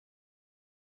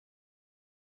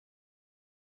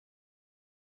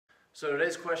So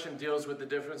today's question deals with the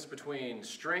difference between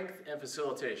strength and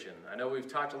facilitation. I know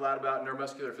we've talked a lot about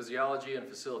neuromuscular physiology and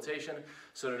facilitation,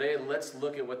 so today let's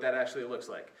look at what that actually looks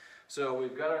like. So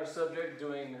we've got our subject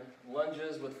doing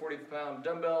lunges with 40-pound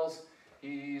dumbbells.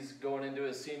 He's going into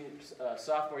his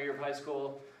sophomore year of high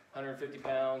school, 150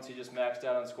 pounds. He just maxed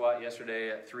out on squat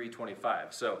yesterday at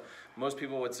 325. So most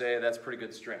people would say that's pretty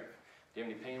good strength. Do you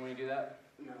have any pain when you do that?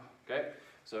 No. Okay,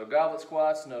 so goblet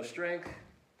squats, no strength.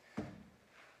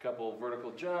 Couple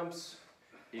vertical jumps,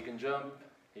 he can jump,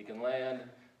 he can land,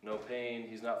 no pain,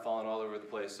 he's not falling all over the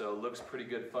place, so it looks pretty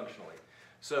good functionally.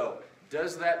 So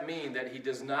does that mean that he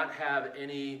does not have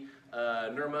any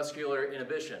neuromuscular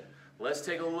inhibition? Let's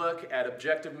take a look at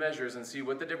objective measures and see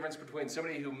what the difference between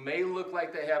somebody who may look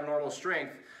like they have normal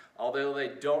strength, although they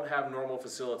don't have normal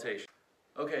facilitation.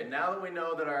 Okay, now that we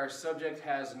know that our subject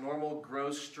has normal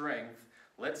gross strength,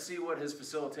 let's see what his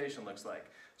facilitation looks like.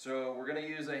 So we're going to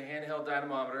use a handheld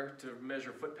dynamometer to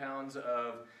measure foot-pounds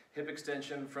of hip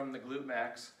extension from the glute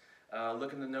max.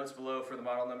 Look in the notes below for the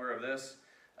model number of this.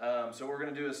 So what we're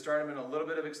going to do is start him in a little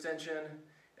bit of extension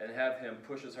and have him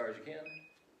push as hard as you can.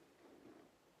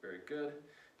 Very good.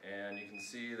 And you can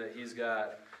see that he's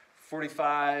got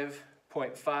 45.5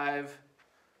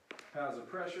 pounds of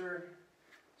pressure.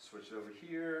 Switch it over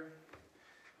here.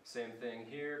 Same thing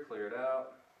here, clear it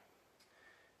out.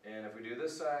 And if we do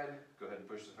this side, go ahead and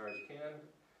push as hard as you can.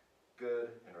 Good,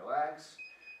 and relax.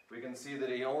 We can see that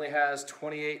he only has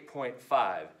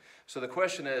 28.5. So the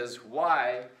question is,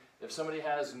 why, if somebody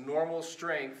has normal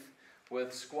strength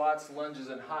with squats, lunges,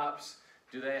 and hops,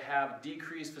 do they have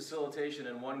decreased facilitation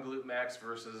in one glute max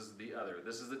versus the other?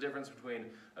 This is the difference between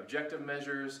objective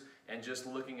measures and just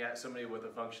looking at somebody with a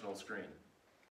functional screen.